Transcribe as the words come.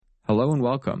Hello and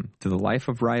welcome to The Life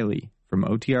of Riley from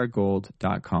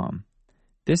OTRGold.com.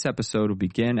 This episode will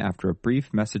begin after a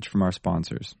brief message from our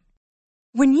sponsors.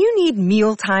 When you need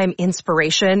mealtime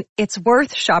inspiration, it's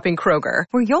worth shopping Kroger,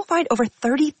 where you'll find over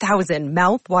 30,000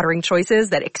 mouth-watering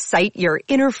choices that excite your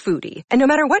inner foodie. And no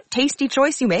matter what tasty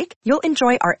choice you make, you'll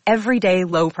enjoy our everyday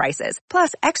low prices,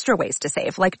 plus extra ways to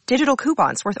save, like digital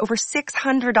coupons worth over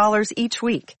 $600 each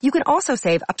week. You can also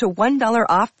save up to $1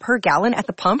 off per gallon at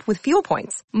the pump with fuel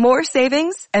points. More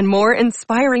savings and more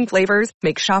inspiring flavors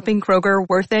make shopping Kroger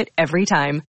worth it every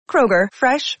time. Kroger,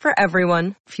 fresh for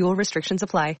everyone. Fuel restrictions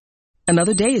apply.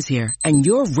 Another day is here, and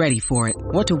you're ready for it.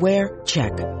 What to wear?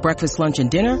 Check. Breakfast, lunch, and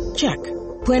dinner? Check.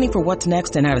 Planning for what's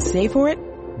next and how to save for it?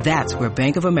 That's where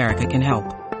Bank of America can help.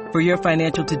 For your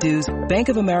financial to-dos, Bank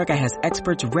of America has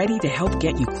experts ready to help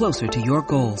get you closer to your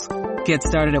goals. Get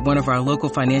started at one of our local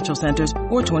financial centers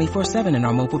or 24/7 in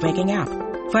our mobile banking app.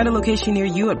 Find a location near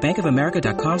you at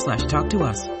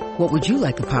bankofamerica.com/talktous. What would you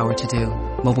like the power to do?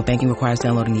 Mobile banking requires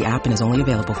downloading the app and is only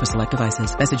available for select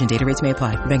devices. Message and data rates may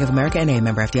apply. Bank of America N.A.,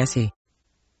 member FDIC.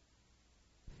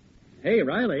 Hey,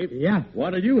 Riley. Yeah?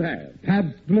 What did you have?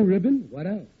 Pabst Blue Ribbon? What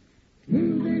else?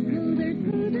 Smoother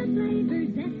flavor,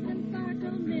 zest and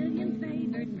sparkle, million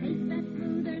flavor. Taste that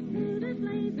smoother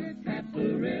flavor. Pabst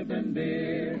Blue Ribbon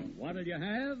beer. What did you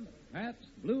have? Pabst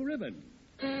Blue Ribbon.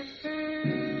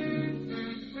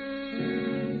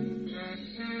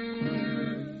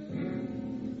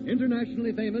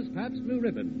 Internationally famous Pabst Blue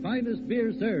Ribbon, finest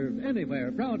beer served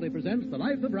anywhere, proudly presents The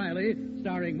Life of Riley,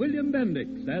 starring William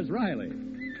Bendix as Riley.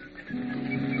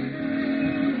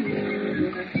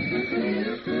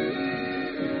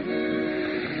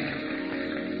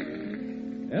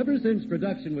 Ever since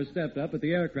production was stepped up at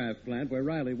the aircraft plant where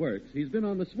Riley works, he's been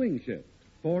on the swing shift,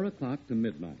 4 o'clock to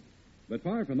midnight. But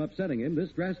far from upsetting him,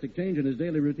 this drastic change in his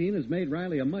daily routine has made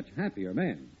Riley a much happier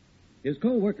man. His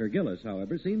co-worker, Gillis,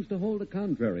 however, seems to hold a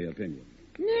contrary opinion.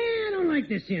 Nah, I don't like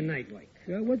this here night work.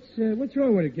 What's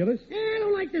wrong with it, Gillis? I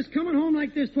don't like this coming home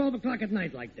like this, 12 o'clock at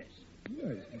night like this.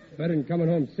 Well, it's better than coming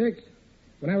home 6.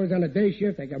 When I was on a day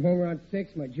shift, I come home around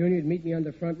 6. My junior would meet me on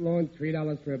the front lawn,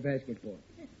 $3 for a basketball.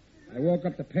 I walk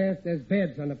up the path, there's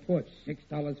beds on the porch,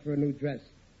 $6 for a new dress.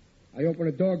 I open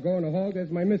the door, go in the hall, there's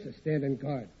my missus standing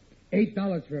guard.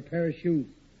 $8 for a pair of shoes.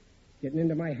 Getting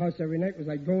into my house every night was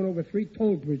like going over 3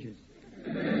 toll bridges.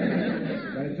 By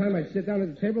the time I'd sit down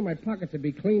at the table, my pockets would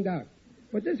be cleaned out.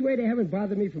 But this way, they haven't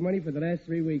bothered me for money for the last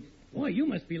 3 weeks. Boy, you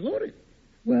must be loaded.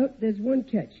 Well, there's one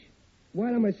catch.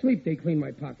 While I'm asleep, they clean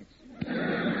my pockets.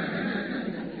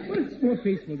 Well, it's more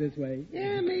peaceful this way.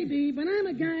 Yeah, maybe, but I'm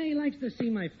a guy who likes to see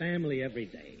my family every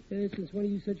day. Since when are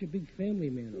you such a big family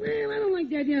man? Well, I don't like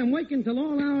the idea I'm working till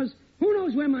all hours. Who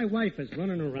knows where my wife is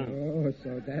running around? Oh,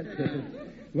 so that's it.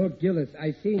 Look, Gillis,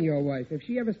 I seen your wife. If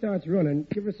she ever starts running,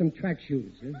 give her some track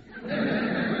shoes. Huh?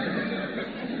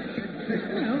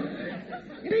 Well,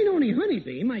 it ain't only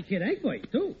Honeybee, my kid Eggboy,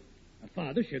 too. A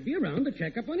father should be around to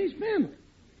check up on his family.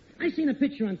 I seen a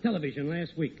picture on television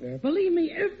last week. Believe me,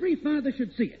 every father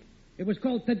should see it. It was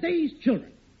called Today's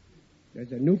Children.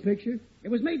 There's a new picture? It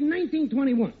was made in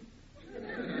 1921.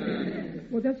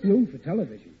 Well, that's new for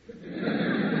television.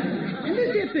 In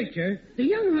this here picture, the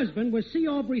young husband was C.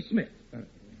 Aubrey Smith.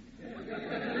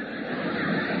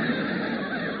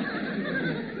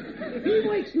 He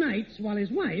works nights while his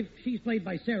wife, she's played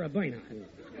by Sarah Bernhardt.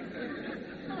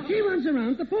 She runs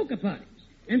around to poker parties.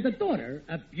 And the daughter,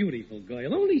 a beautiful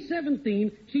girl, only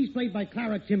 17, she's played by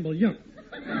Clara Kimball Young.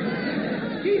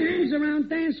 She hangs around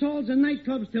dance halls and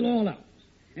nightclubs till all hours.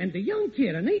 And the young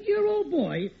kid, an 8-year-old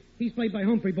boy, he's played by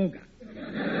Humphrey Bogart.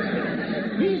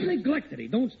 He's neglected. He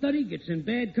don't study, gets in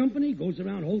bad company, goes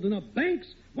around holding up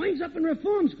banks, winds up in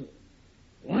reform school.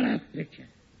 What a picture.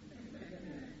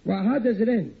 Well, how does it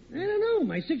end? I don't know.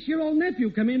 My 6-year-old nephew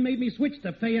come in, made me switch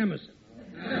to Faye Emerson.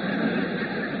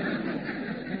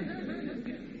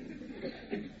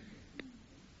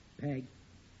 Peg.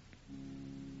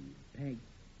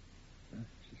 Oh,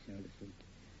 she's sound asleep.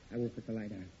 I won't put the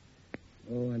light on.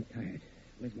 Oh, I'm tired.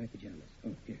 Where's my pajamas?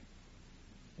 Oh, here.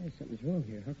 Oh, something's wrong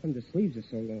here. How come the sleeves are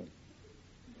so long?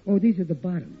 Oh, these are the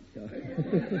bottoms. Oh,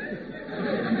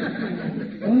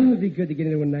 it'd be good to get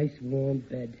into a nice warm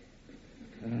bed.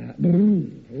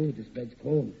 Oh, this bed's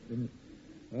cold. Oh,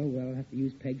 well, I'll have to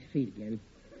use Peg's feet again.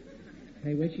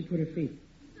 Hey, where'd she put her feet?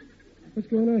 What's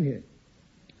going on here?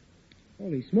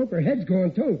 Holy smoke, her head's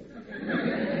gone, too.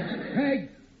 Peg!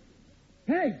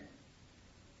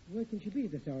 Where can she be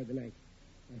at this hour of the night?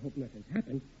 I hope nothing's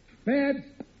happened. Babs!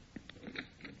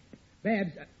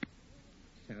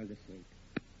 Sound asleep.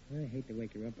 I hate to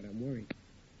wake her up, but I'm worried.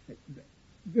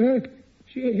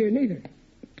 She ain't here neither.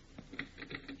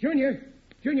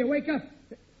 Junior, wake up.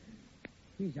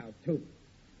 She's out, too.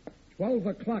 12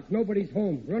 o'clock, nobody's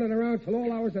home. Running around till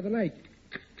all hours of the night.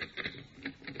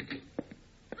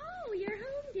 Oh, you're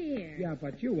home, dear. Yeah,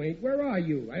 but you ain't. Where are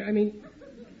you? I mean,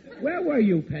 where were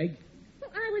you, Peg? Well,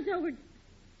 I was over...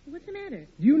 What's the matter?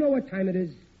 Do you know what time it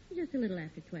is? Just a little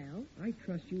after 12. I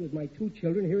trust you with my 2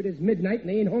 children. Here it is midnight and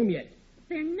they ain't home yet.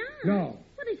 They're not. No.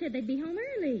 Well, they said they'd be home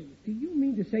early. Do you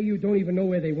mean to say you don't even know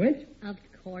where they went? Of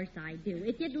course I do.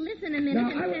 It did listen a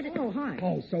minute and said... Oh, hi.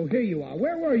 Oh, so here you are.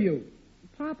 Where were you?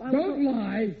 Pop, I Don't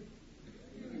lie.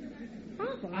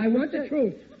 Papa, I want the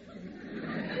truth.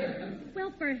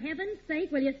 Well, for heaven's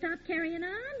sake, will you stop carrying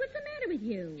on? What's the matter with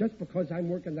you? Just because I'm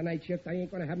working the night shift, I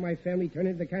ain't going to have my family turn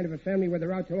into the kind of a family where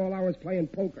they're out till all hours playing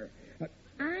poker.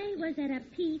 I was at a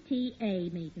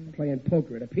PTA meeting. Playing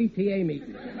poker at a PTA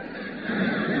meeting.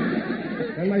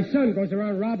 And my son goes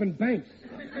around robbing banks.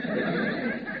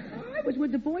 I was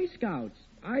with the Boy Scouts.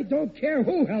 I don't care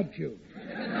who helped you.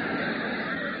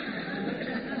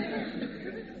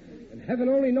 And heaven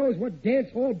only knows what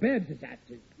dance hall Babs is at.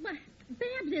 What?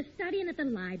 Babs is studying at the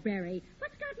library.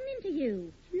 What's gotten into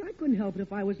you? Gee, I couldn't help it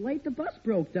if I was late. The bus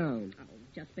broke down. Oh,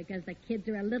 just because the kids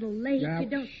are a little late, Now, you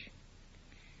don't... shh.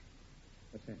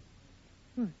 What's that?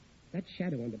 What? That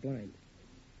shadow on the blind.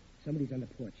 Somebody's on the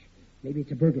porch. Maybe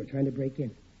it's a burglar trying to break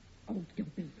in. Oh,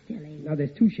 don't be silly. Now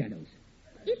there's 2 shadows.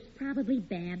 It's probably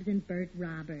Babs and Bert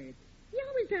Roberts. He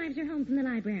always drives her home from the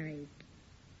library.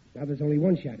 Now there's only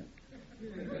 1 shadow.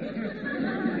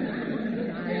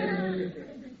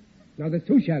 Now there's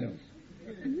 2 shadows.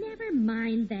 Never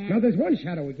mind that. Now there's 1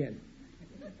 shadow again.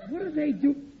 What do they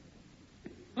do?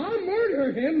 I'll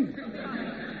murder him.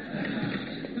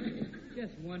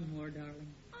 Just one more,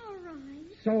 darling. All right.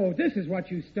 So this is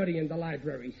what you study in the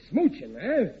library. Smooching,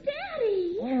 eh?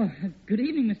 Daddy! Oh, good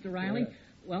evening, Mr. Riley.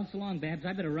 Well, so long, Babs.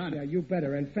 I better run. Yeah, you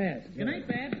better, and fast. Good night,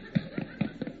 Babs.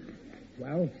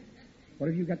 Well, what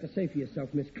have you got to say for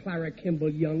yourself, Miss Clara Kimball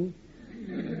Young?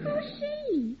 Who's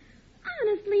she?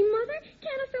 Honestly, Mother,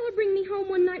 can't a fella bring me home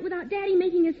one night without Daddy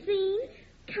making a scene?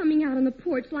 Coming out on the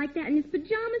porch like that in his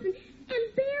pajamas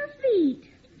and bare feet.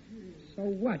 So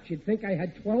what? You'd think I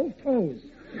had 12 toes.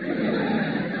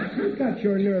 You got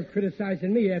your nerve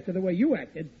criticizing me after the way you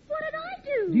acted. What did I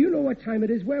do? Do you know what time it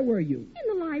is? Where were you?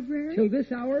 In the library. Till this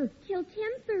hour? Till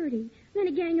 10:30. Then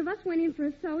a gang of us went in for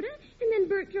a soda, and then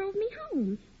Bert drove me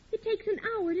home. It takes an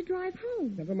hour to drive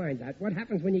home. Never mind that. What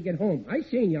happens when you get home? I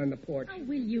seen you on the porch. Oh,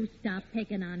 will you stop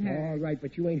picking on her? All right,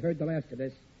 but you ain't heard the last of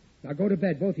this. Now go to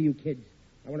bed, both of you kids.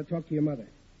 I want to talk to your mother.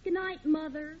 Good night,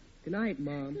 Mother. Good night,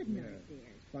 Mom. Good night,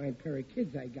 dear. Fine pair of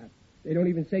kids I got. They don't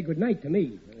even say good night to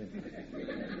me.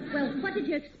 Well, what did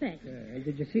you expect? And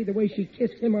did you see the way she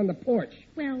kissed him on the porch?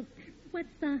 Well,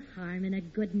 what's the harm in a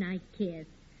good night kiss?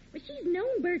 Well, she's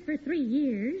known Bert for 3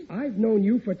 years. I've known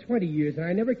you for 20 years, and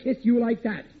I never kissed you like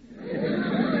that.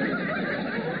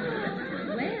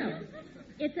 Well,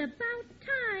 it's about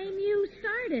time you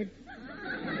started.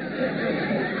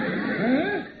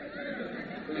 Huh?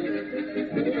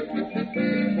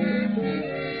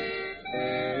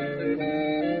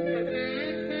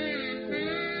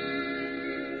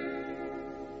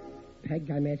 Peg,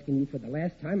 I'm asking you for the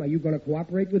last time. Are you going to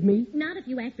cooperate with me? Not if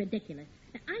you act ridiculous.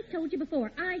 Now, I told you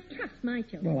before, I trust my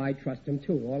children. Well, I trust them,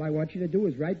 too. All I want you to do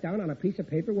is write down on a piece of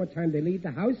paper what time they leave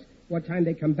the house, what time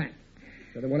they come back.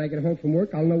 So that when I get home from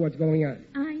work, I'll know what's going on.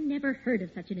 I never heard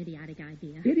of such an idiotic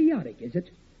idea. Idiotic, is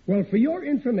it? Well, for your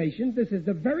information, this is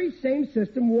the very same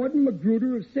system Warden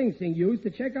Magruder of Sing Sing used to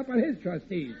check up on his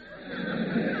trustees.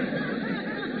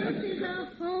 This is a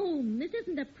home. This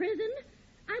isn't a prison.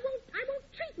 I won't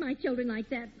treat my children like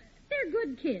that. They're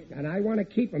good kids. And I want to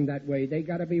keep them that way. They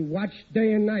got to be watched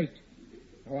day and night.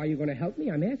 How are you going to help me?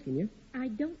 I'm asking you. I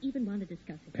don't even want to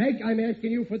discuss it. Peg, I'm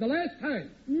asking you for the last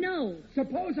time. No.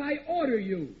 Suppose I order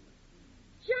you.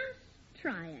 Just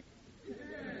try it.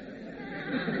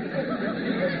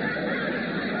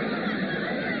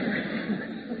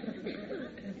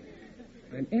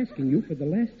 I'm asking you for the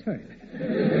last time.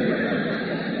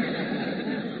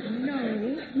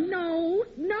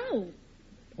 No.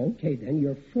 Okay, then.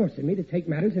 You're forcing me to take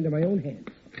matters into my own hands.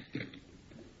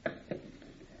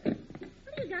 What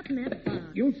do you got in that box?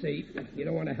 You'll see. If you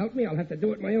don't want to help me, I'll have to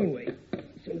do it my own way.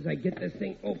 As soon as I get this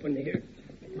thing open here.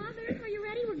 Mother, are you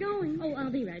ready? We're going. Oh, I'll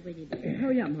be right with you, dear.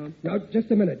 Hurry up, Mom. Now, just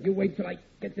a minute. You wait till I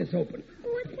get this open.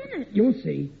 What's in it? You'll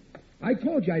see. I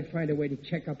told you I'd find a way to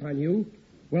check up on you.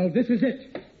 Well, this is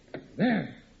it.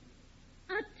 There.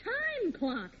 A time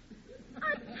clock.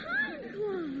 A time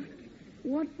clock.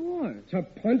 What for? To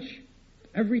punch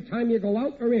every time you go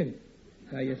out or in.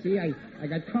 Now, you see, I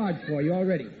got cards for you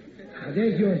already. Now,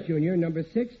 there's yours, Junior, number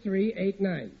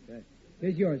 6389.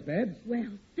 Here's yours, Babs. Well,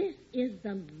 this is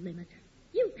the limit.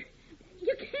 You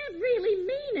really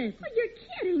mean it. Well, you're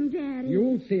kidding, Daddy.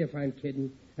 You'll see if I'm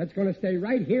kidding. That's going to stay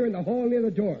right here in the hall near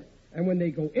the door. And when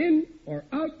they go in or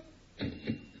out... You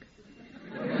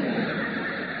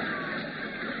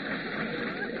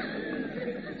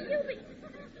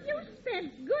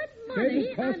spent good money.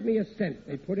 Didn't cost me a cent.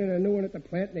 They put in a new one at the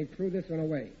plant, and they threw this one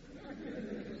away.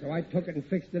 So I took it and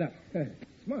fixed it up.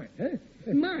 Smart, huh?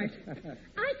 Smart.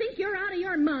 I think you're out of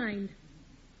your mind.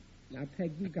 Now,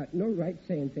 Peg, you got no right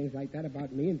saying things like that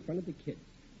about me in front of the kids.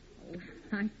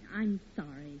 Oh, I'm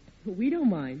sorry. We don't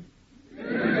mind.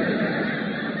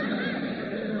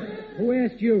 Who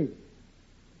asked you?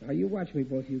 Now, you watch me,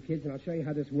 both of you kids, and I'll show you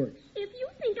how this works. If you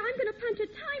think I'm going to punch a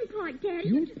time clock, Daddy...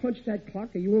 You punch that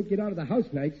clock or you won't get out of the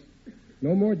house nights.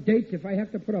 No more dates if I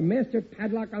have to put a master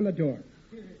padlock on the door.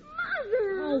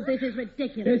 Mother! Oh, this is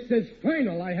ridiculous. This is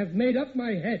final. I have made up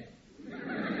my head.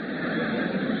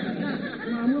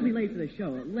 Mom, we'll be late for the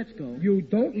show. Let's go. You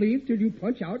don't leave till you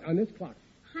punch out on this clock.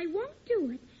 I won't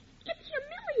do it. It's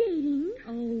humiliating.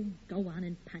 Oh, go on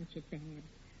and punch it, Babs.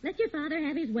 Let your father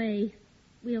have his way.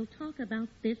 We'll talk about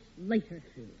this later.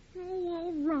 Oh,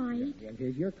 all right. Well,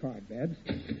 here's your card, Babs.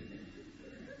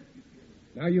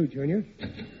 Now you, Junior.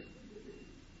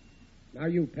 Now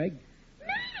you, Peg. Me?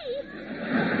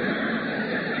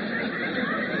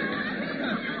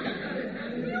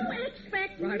 You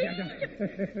expect me to...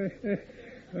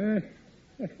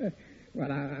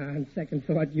 Well, on second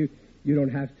thought, you don't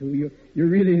have to. You're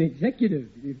really an executive.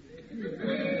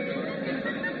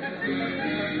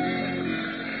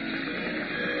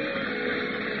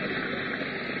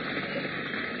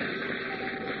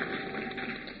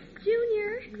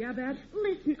 Yeah, Babs?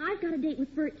 Listen, I've got a date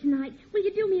with Bert tonight. Will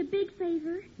you do me a big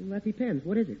favor? Well, that depends.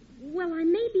 What is it? Well, I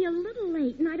may be a little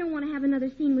late, and I don't want to have another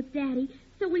scene with Daddy.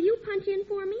 So will you punch in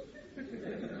for me?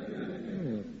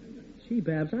 Oh, gee,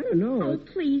 Babs, I don't know. Oh,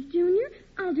 please, Junior.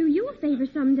 I'll do you a favor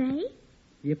someday.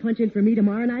 You punch in for me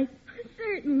tomorrow night?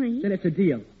 Certainly. Then it's a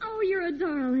deal. Oh, you're a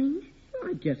darling. Well,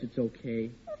 I guess it's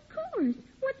okay. Of course.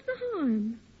 What's the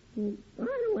harm? Well, I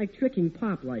don't like tricking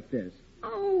Pop like this.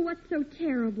 Oh, what's so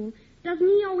terrible? Doesn't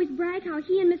he always brag how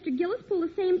he and Mr. Gillis pull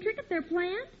the same trick at their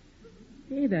plant?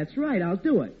 Hey, that's right. I'll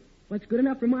do it. What's good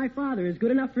enough for my father is good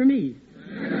enough for me.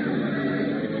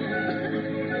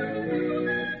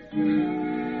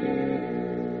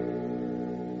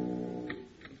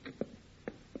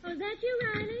 Oh, is that you,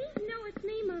 Riley? No, it's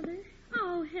me, Mother.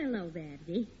 Oh, hello,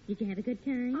 Babsy. Did you have a good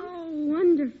time? Oh,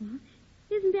 wonderful.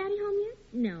 Isn't Daddy home yet?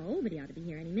 No, but he ought to be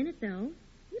here any minute, though.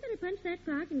 You better punch that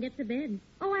clock and get to bed.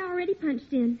 Oh, I already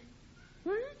punched in.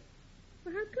 What?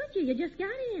 Well, how could you? You just got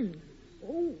in.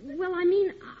 Oh, well, I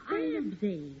mean,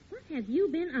 Babsy, what have you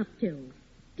been up to?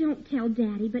 Don't tell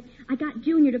Daddy, but I got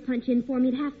Junior to punch in for me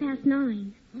at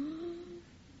 9:30. Oh,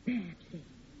 Babsy,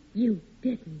 you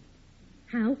didn't.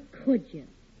 How could you?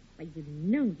 Why, you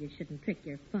know you shouldn't trick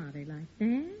your father like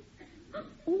that.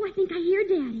 Oh, I think I hear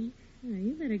Daddy. Well,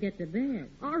 you better get to bed.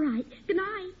 All right. Good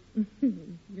night.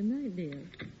 Good night, dear.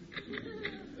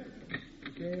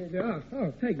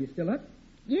 Oh, Peg, you still up?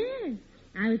 Yes,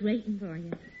 I was waiting for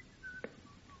you.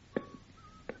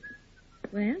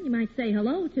 Well, you might say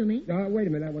hello to me. Wait a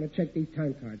minute. I want to check these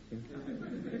time cards here.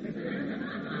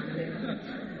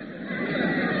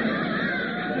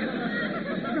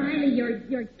 Riley,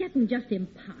 you're getting just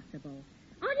impossible.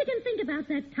 All you can think about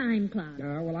that time clock.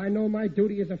 Well, I know my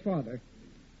duty as a father.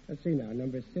 Let's see now.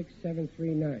 Number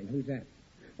 6739. Who's that?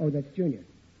 Oh, that's Junior.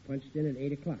 Punched in at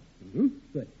 8 o'clock. Mm-hmm.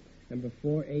 Good. Number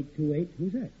 4828.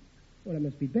 Who's that? Well, that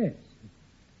must be Babs.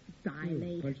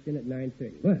 Riley. Punched in at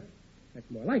 9:30. Well, that's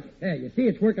more like it. There, you see,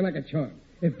 it's working like a charm.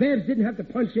 If Babs didn't have to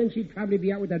punch in, she'd probably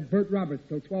be out with that Bert Roberts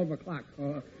till 12 o'clock.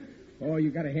 Oh,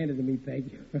 you got to hand it to me,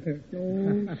 Peg.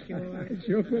 Oh, sure.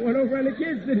 Sure put one over on the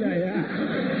kids, didn't I?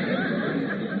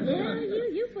 Yeah,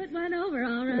 you put one over,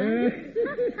 all right.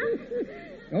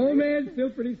 Old man's still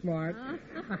pretty smart.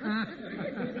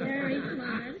 Very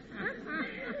smart.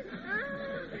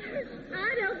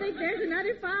 I don't think there's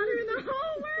another father in the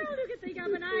whole world who could think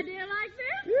up an idea like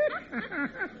this.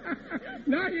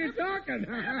 Now you're talking.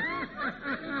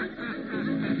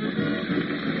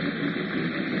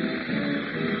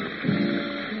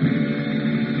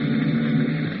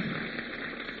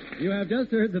 You have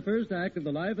just heard the first act of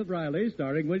The Life of Riley,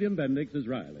 starring William Bendix as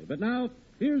Riley. But now,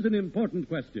 here's an important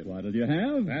question. What'll you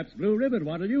have? Pabst Blue Ribbon,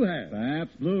 what'll you have?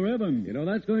 Pabst Blue Ribbon. You know,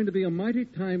 that's going to be a mighty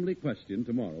timely question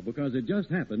tomorrow, because it just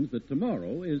happens that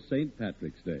tomorrow is St.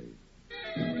 Patrick's Day.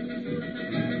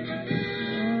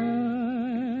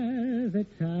 The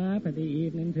top of the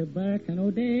evening to Burke and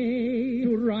O'Day.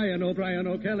 To Ryan, O'Brien,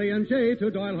 O'Kelly, and Jay, to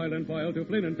Doyle, Hoyle, Foyle, to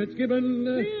Flynn and Fitzgibbon.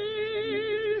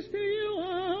 Mister, you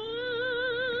are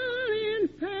in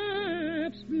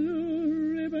Pabst Blue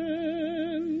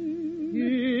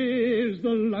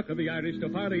stock of the Irish to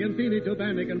Farley and Feeney to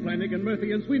Bannock and Flanagan and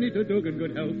Murphy and Sweeney to Dugan,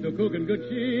 good health to Cook and good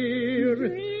cheer.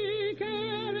 Drink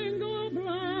and go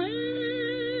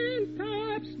blind,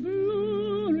 Pabst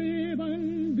Blue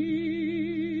Ribbon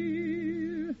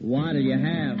beer. What'll you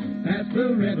have? Pabst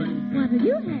Blue Ribbon. What'll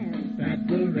you have? Pabst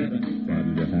Blue Ribbon.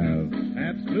 What'll you have?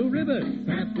 Pabst Blue Ribbon.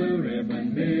 Pabst Blue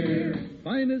Ribbon beer.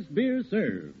 Finest beer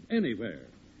served anywhere.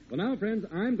 Well, now, friends,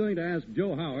 I'm going to ask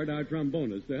Joe Howard, our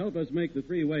trombonist, to help us make the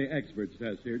three-way experts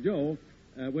test here. Joe,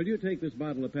 will you take this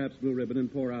bottle of Pabst Blue Ribbon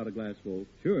and pour out a glassful?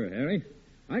 Sure, Harry.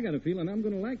 I got a feeling I'm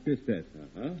going to like this test.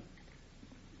 Uh-huh.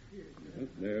 Well,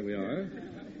 there we are.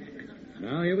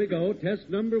 Now, here we go. Test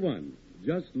number 1.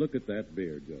 Just look at that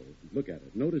beer, Joe. Look at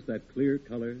it. Notice that clear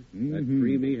color, that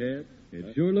creamy head.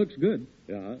 It sure looks good.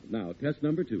 Yeah. Now, test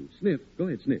number 2. Sniff. Go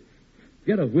ahead, sniff.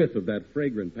 Get a whiff of that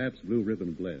fragrant Pabst Blue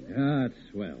Ribbon blend. That's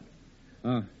swell.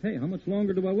 Hey, how much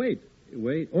longer do I wait?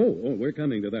 Wait. Oh, we're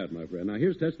coming to that, my friend. Now,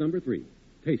 here's test number 3.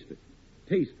 Taste it.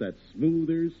 Taste that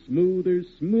smoother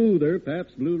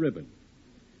Pabst Blue Ribbon.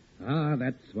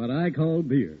 That's what I call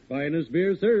beer. Finest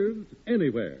beer served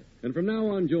anywhere. And from now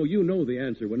on, Joe, you know the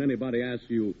answer when anybody asks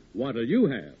you, what'll you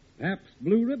have? Pabst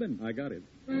Blue Ribbon. I got it.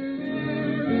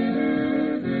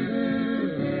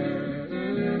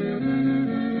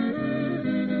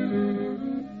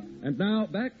 And now,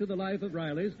 back to the Life of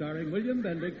Riley, starring William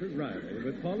Bendix as Riley,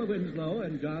 with Paula Winslow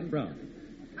and John Brown.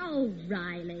 Oh,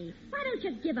 Riley, why don't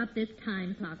you give up this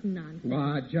time clock nonsense?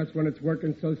 Why, just when it's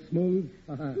working so smooth.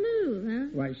 Smooth, huh?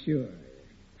 Why, sure.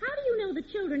 How do you know the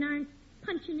children aren't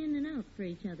punching in and out for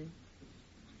each other?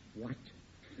 What?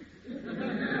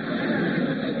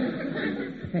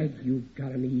 Peg, you've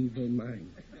got an evil mind.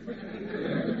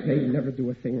 They never do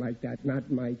a thing like that,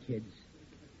 not my kids.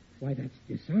 Why, that's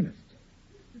dishonest.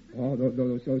 Oh,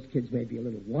 those kids may be a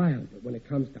little wild, but when it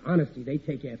comes to honesty, they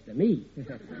take after me.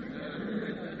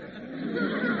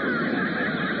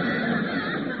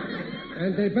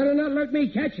 And they better not let me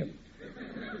catch them.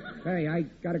 Hey, I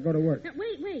got to go to work.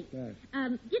 Wait. Do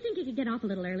you think you could get off a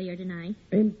little earlier tonight?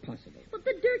 Impossible. Well,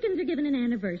 the Durkins are giving an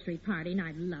anniversary party, and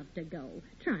I'd love to go.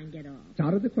 Try and get off. It's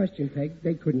out of the question, Peg.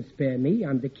 They couldn't spare me.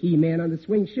 I'm the key man on the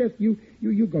swing shift. You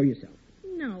go yourself.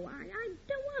 No, I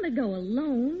don't want to go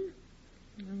alone.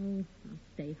 Oh, I'll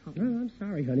stay home. Well, I'm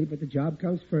sorry, honey, but the job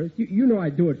comes first. You know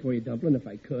I'd do it for you, Dumplin', if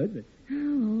I could, but... Oh,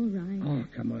 all right. Oh,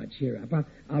 come on, cheer up.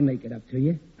 I'll make it up to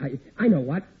you. I know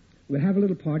what. We'll have a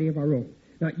little party of our own.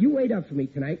 Now, you wait up for me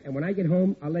tonight, and when I get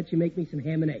home, I'll let you make me some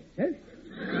ham and eggs, huh?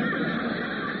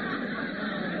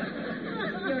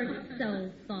 You're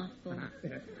so thoughtful.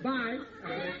 Bye.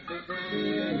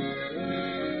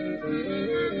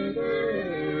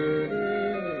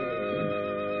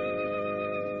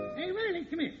 Hey, Riley,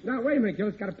 come here. Now, wait a minute,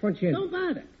 Gillis. Got to punch in. Don't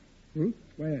bother.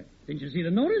 Why not? Didn't you see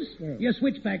the notice? No. You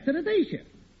switched back to the day shift.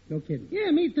 No kidding. Yeah,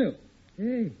 me too.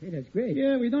 Hey, that's great.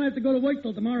 Yeah, we don't have to go to work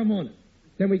till tomorrow morning.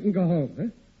 Then we can go home, huh?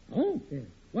 Oh? Yeah.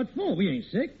 What for? We ain't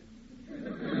sick.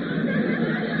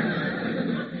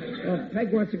 Well,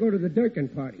 Peg wants to go to the Durkin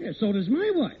party. Yeah, so does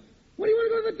my wife. What do you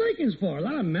want to go to the Durkins for? A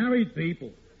lot of married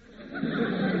people.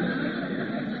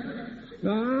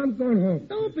 No, I'm going home.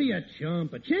 Don't be a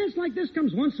chump. A chance like this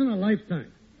comes once in a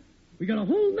lifetime. We got a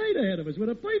whole night ahead of us with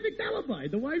a perfect alibi.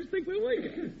 The wives think we're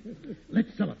working.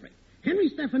 Let's celebrate. Henry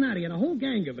Stefanati and a whole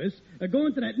gang of us are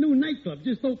going to that new nightclub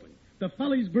just opened, the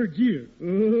Follies Bergier.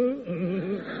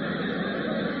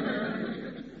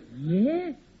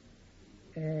 Yeah?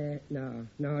 No,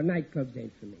 nightclubs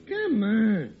ain't for me. Come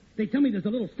on. They tell me there's a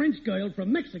little French girl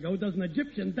from Mexico does an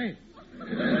Egyptian dance.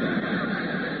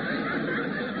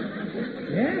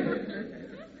 Yeah?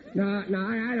 No,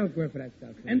 I don't go for that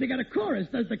stuff. And they got a chorus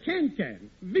does the can-can.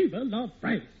 Viva la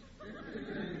France.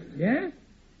 Yeah?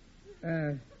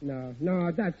 No,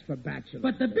 that's for bachelors.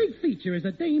 But the big feature is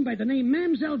a dame by the name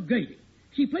Mamselle Grady.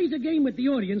 She plays a game with the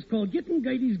audience called Getting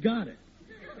Grady's Garter.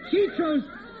 She throws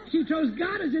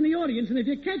garters in the audience, and if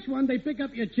you catch one, they pick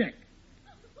up your check.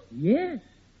 Yeah?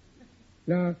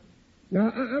 No,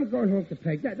 I'm going home to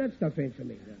Peg. That stuff ain't for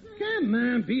me. No. Come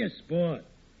on, be a sport.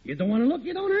 You don't want to look,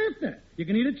 you don't have to. You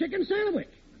can eat a chicken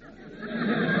sandwich.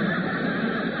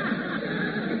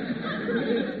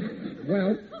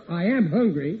 Well, I am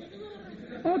hungry.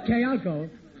 Okay, I'll go.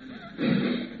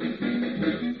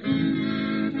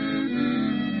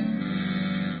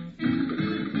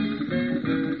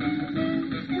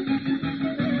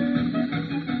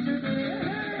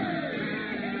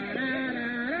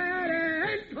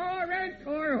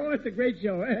 Encore, What a great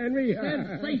show, Henry.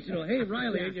 Sensational. Hey,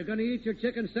 Riley, ain't you going to eat your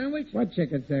chicken sandwich? What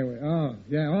chicken sandwich? Oh,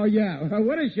 yeah.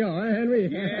 What a show, Henry?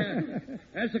 Yeah.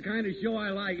 That's the kind of show I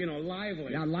like,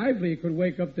 lively. Yeah, lively. It could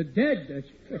wake up the dead.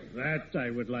 That I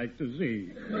would like to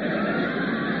see.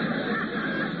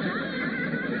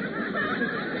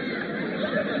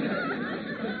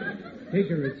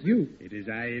 Tigger, it's you. It is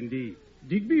I indeed.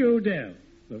 Digby Odell,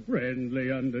 the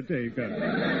friendly undertaker.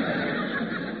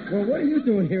 Well, what are you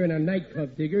doing here in a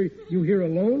nightclub, Digger? You here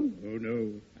alone? Oh,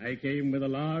 no. I came with a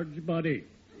large body.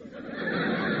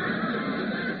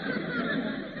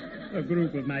 A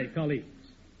group of my colleagues.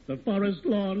 The Forest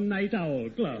Lawn Night Owl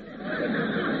Club.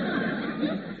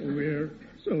 We're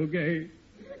so gay.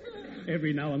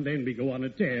 Every now and then we go on a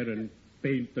tear and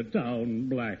paint the town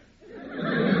black.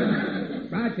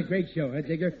 That's a great show, huh,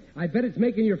 Digger? I bet it's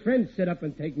making your friends sit up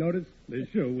and take notice. The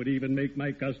show would even make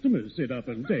my customers sit up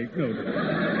and take notice.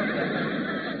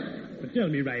 But tell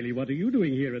me, Riley, what are you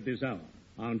doing here at this hour?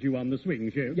 Aren't you on the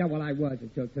swing shift? Yeah, well, I was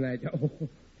until tonight. Oh,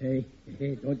 hey,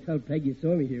 don't tell Peg you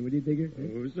saw me here, will you, Digger?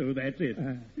 Oh, so that's it.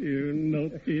 You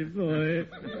naughty boy.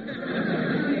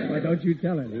 Why don't you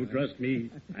tell her? Oh, trust me,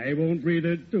 I won't breathe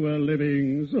it to a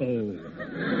living soul.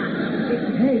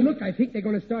 Hey, look, I think they're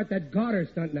going to start that garter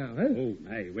stunt now, huh? Oh,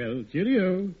 my, well,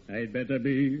 cheerio. I'd better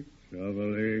be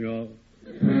shoveling off.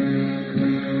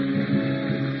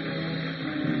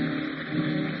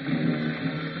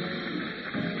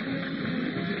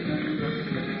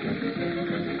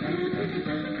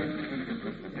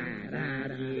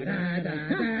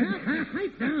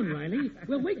 Pipe down, Riley.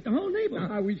 We'll wake the whole neighborhood.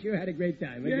 Oh, we sure had a great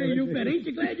time. Yeah, you bet. Ain't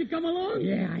you glad you come along?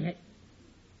 Yeah, I had...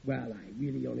 Well, I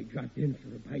really only dropped in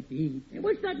for a bite to eat. Hey,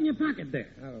 what's that in your pocket there?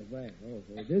 Oh, right. Oh,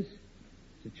 this?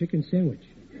 It's a chicken sandwich.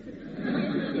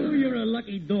 Oh, you're a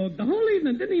lucky dog. The whole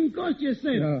evening didn't even cost you a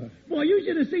cent. No. Boy, you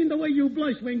should have seen the way you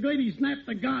blushed when Grady snapped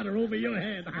the garter over your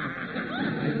head.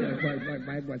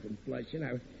 I wasn't blushing.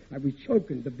 I was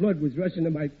choking. The blood was rushing to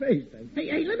my face.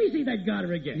 Hey, let me see that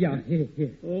garter again. Yeah, here.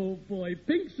 Oh, boy,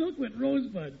 pink silk with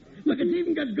rosebud. Look, it's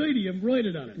even got Grady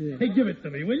embroidered on it. Yeah. Hey, give it to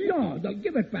me, will you? No,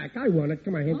 give it back. I want it.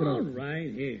 Come on, hand it All over.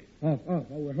 right, here. Oh,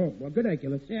 we're home. Well, good night,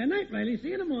 Gillis. Yeah, night, Riley. See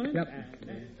you in the morning. Yep.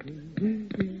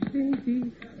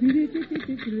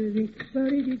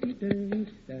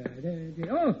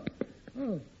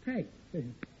 Oh, Peg.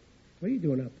 What are you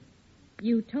doing up?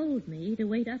 You told me to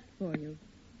wait up for you.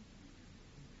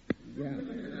 Yeah.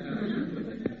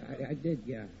 I did,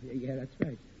 yeah. Yeah, that's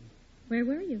right. Where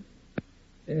were you?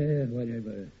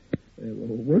 Whatever.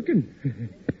 Working.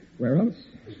 Where else?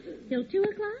 Till 2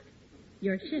 o'clock?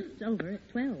 Your shift's over at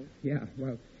 12. Yeah,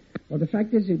 well, the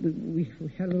fact is, we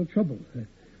had a little trouble.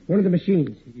 One of the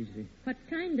machines, you see. What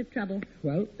kind of trouble?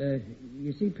 Well,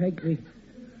 you see, Peg,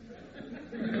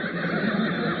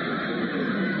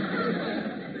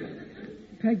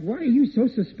 Peg, why are you so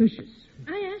suspicious?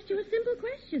 I asked you a simple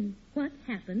question. What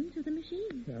happened to the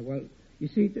machine? Well, you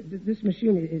see, this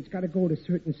machine, it's got to go at a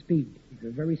certain speed. It's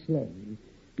very slow. It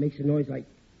makes a noise like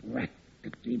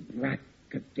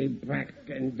brack-a-dee-brack-a-dee-brack.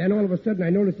 And then all of a sudden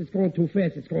I notice it's going too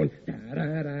fast. It's going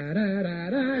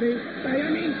da-da-da-da-da-da-da.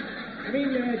 I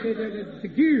mean, the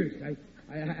gears.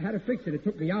 I had to fix it. It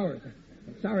took me hours.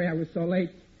 I'm sorry I was so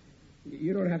late.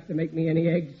 You don't have to make me any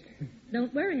eggs.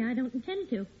 Don't worry, I don't intend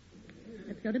to.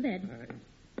 Let's go to bed. All right.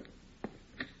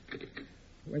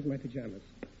 Where's my pajamas?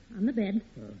 On the bed.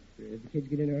 Did the kids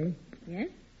get in early? Yes?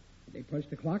 Did they punch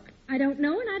the clock? I don't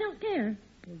know, and I don't care.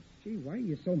 Well, gee, why are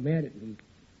you so mad at me?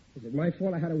 Is it my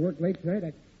fault I had to work late tonight?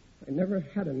 I never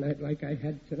had a night like I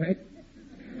had tonight.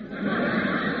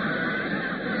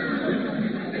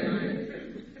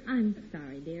 I'm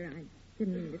sorry, dear. I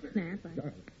didn't mean to snap.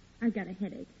 I've got a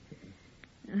headache.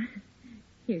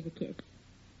 Here's a kiss.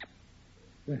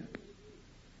 Well,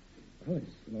 as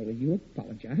long as you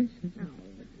apologize. Oh,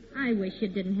 but I wish you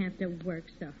didn't have to work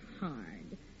so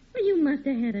hard. Well, you must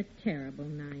have had a terrible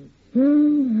night.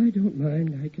 Oh, I don't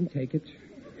mind. I can take it.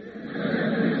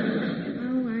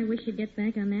 Oh, I wish you'd get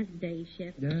back on that day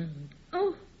shift. Yeah.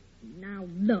 Oh, now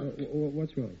look.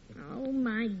 What's wrong? Oh,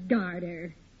 my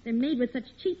garter. They're made with such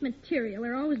cheap material.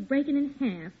 They're always breaking in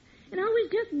half. And always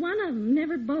just one of them,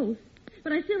 never both.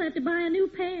 But I still have to buy a new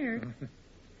pair.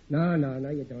 No,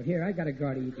 you don't. Here, I got a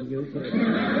garter you can use. No!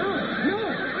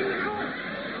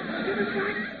 Give it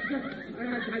back! I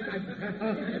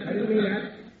didn't mean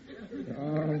that.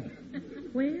 Oh.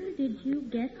 Where did you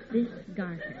get this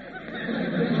garter?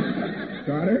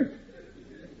 Garter?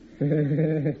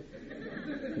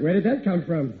 Where did that come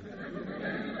from?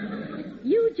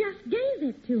 You just gave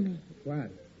it to me. What?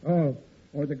 Oh,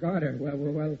 the garter.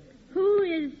 Well. Who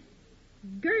is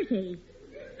Gertie?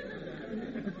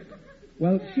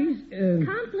 Well, she's...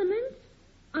 Compliments?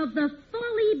 of the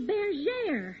Folie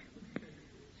Bergère.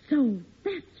 So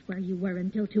that's where you were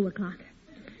until 2 o'clock.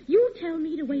 You tell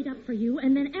me to wait up for you,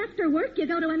 and then after work you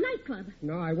go to a nightclub.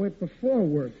 No, I went before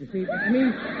work, you see. Before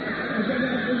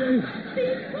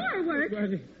work?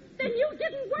 Then you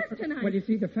didn't work tonight. Well, you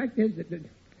see, the fact is that...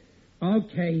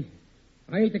 Okay.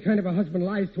 I ain't the kind of a husband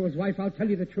lies to his wife. I'll tell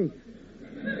you the truth.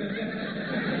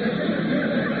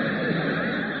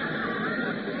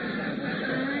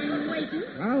 I'm waiting.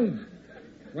 Well,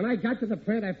 when I got to the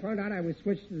plant, I found out I was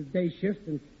switched to the day shift,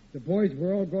 and the boys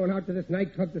were all going out to this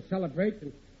nightclub to celebrate,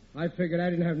 and I figured I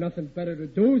didn't have nothing better to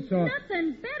do, so...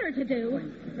 Nothing better to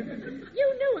do?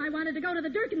 You knew I wanted to go to the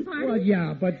Durkin party. Well,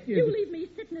 yeah, but... You leave me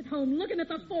sitting at home looking at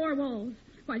the four walls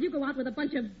while you go out with a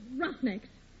bunch of roughnecks.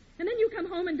 And then you come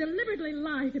home and deliberately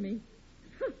lie to me.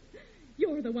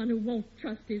 You're the one who won't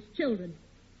trust his children.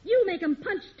 You make them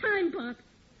punch time clocks.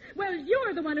 Well,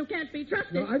 you're the one who can't be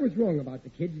trusted. No, I was wrong about the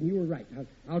kids, and you were right.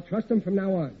 I'll trust them from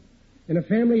now on. In a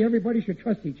family, everybody should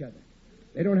trust each other.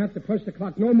 They don't have to punch the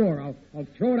clock no more. I'll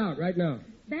throw it out right now.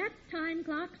 That time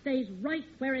clock stays right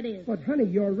where it is. But, honey,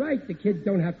 you're right. The kids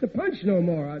don't have to punch no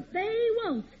more. They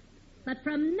won't. But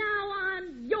from now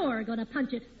on, you're going to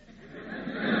punch it.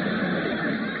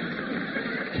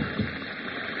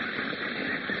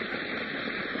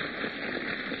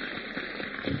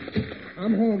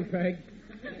 I'm home, Peg.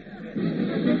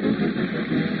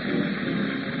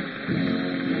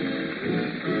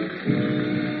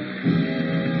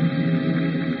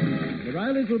 The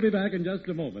Rileys will be back in just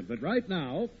a moment, but right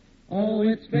now... Oh,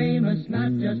 it's famous,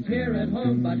 not just here at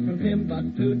home, but from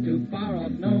Timbuktu to far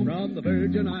off known. From the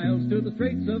Virgin Isles to the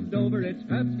Straits of Dover, it's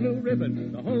Pabst Blue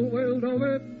Ribbon, the whole world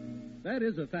over. That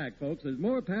is a fact, folks. There's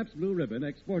more Pabst Blue Ribbon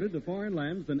exported to foreign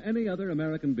lands than any other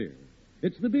American beer.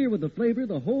 It's the beer with the flavor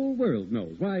the whole world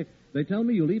knows. Why, they tell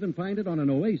me you'll even find it on an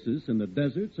oasis in the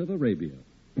deserts of Arabia.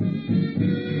 In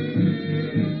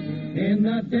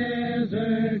the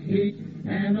desert heat,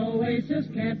 an oasis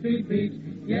can't be beat.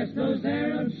 Yes, those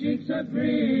Arab sheiks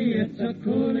agree, it's a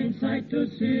cooling sight to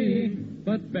see.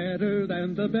 But better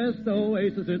than the best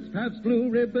oasis, it's Pabst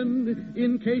Blue Ribbon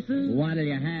in cases. What'll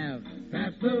you have?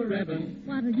 Pabst Blue Ribbon.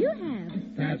 What'll you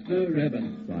have? Pabst Blue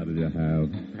Ribbon. What'll you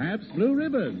have? Pabst Blue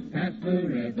Ribbon. Pabst Blue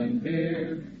Ribbon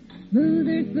beer.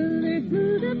 Smoother, smoother,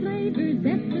 smoother flavor,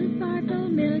 zest and sparkle,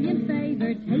 million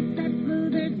flavor. Taste that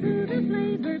smoother, smoother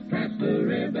flavor. Pabst Blue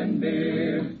Ribbon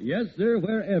beer. Yes, sir,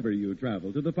 wherever you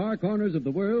travel, to the far corners of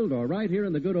the world or right here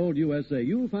in the good old USA,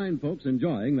 you'll find folks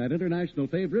enjoying that international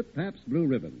favorite, Pabst Blue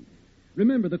Ribbon.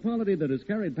 Remember, the quality that has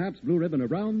carried Pabst Blue Ribbon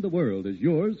around the world is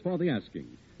yours for the asking.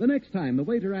 The next time the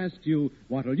waiter asks you,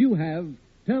 what'll you have,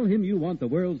 tell him you want the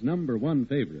world's #1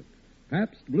 favorite.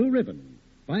 Pabst Blue Ribbon,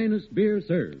 finest beer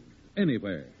served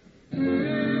anywhere.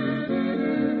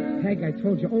 Peg, I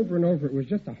told you over and over it was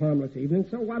just a harmless evening.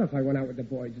 So what if I went out with the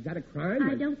boys? Is that a crime?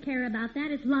 I don't care about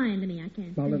that. It's lying to me. I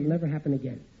can't. Well, it'll never happen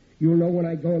again. You'll know when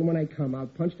I go and when I come. I'll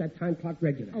punch that time clock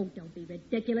regular. Oh, don't be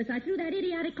ridiculous. I threw that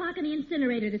idiotic clock in the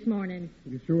incinerator this morning.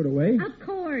 You threw it away? Of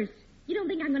course. You don't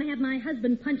think I'm going to have my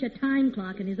husband punch a time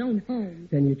clock in his own home?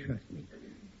 Then you trust me.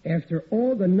 After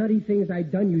all the nutty things I've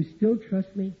done, you still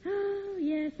trust me? Oh,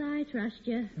 yes, I trust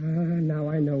you. Now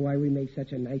I know why we make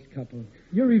such a nice couple.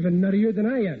 You're even nuttier than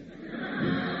I am.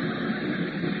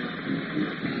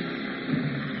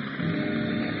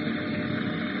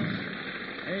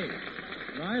 Hey,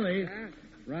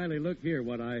 Riley, look here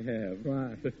what I have.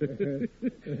 What?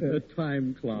 A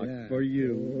time clock for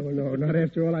you. Oh, no, not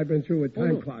after all I've been through with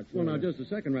time clocks. Well, now, just a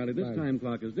second, Riley. This time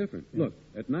clock is different. Yeah. Look,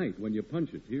 at night, when you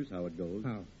punch it, here's how it goes.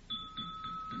 How?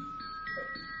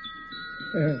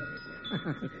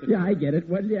 Yeah, I get it.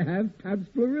 What do you have?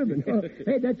 Pabst Blue Ribbon. Oh,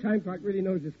 hey, that time clock really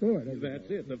knows the score. That's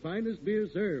it. The finest beer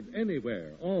served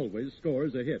anywhere always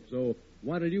scores a hit. So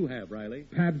what'll you have, Riley?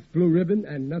 Pabst Blue Ribbon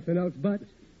and nothing else but...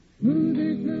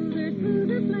 Smoother, smoother,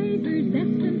 smoother flavor, zest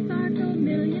and sparkle,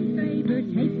 million flavor.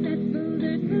 Taste that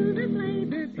smoother, smoother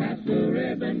flavor. Pabst Blue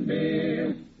Ribbon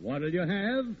beer. What'll you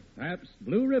have? Pabst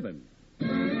Blue Ribbon.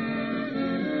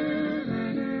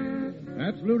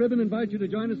 Pabst Blue Ribbon invites you to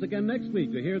join us again next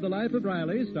week to hear The Life of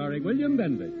Riley, starring William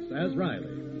Bendix as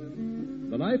Riley.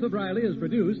 The Life of Riley is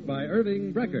produced by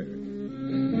Irving Brecker.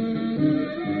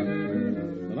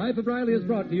 The Life of Riley is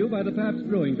brought to you by the Pabst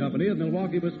Brewing Company of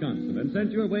Milwaukee, Wisconsin, and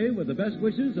sent your way with the best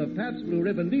wishes of Pabst Blue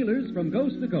Ribbon dealers from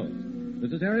coast to coast.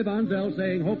 This is Harry Bonzell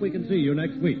saying, hope we can see you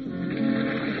next week.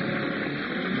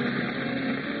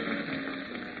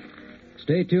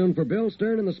 Stay tuned for Bill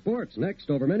Stern and the Sports next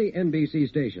over many NBC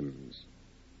stations.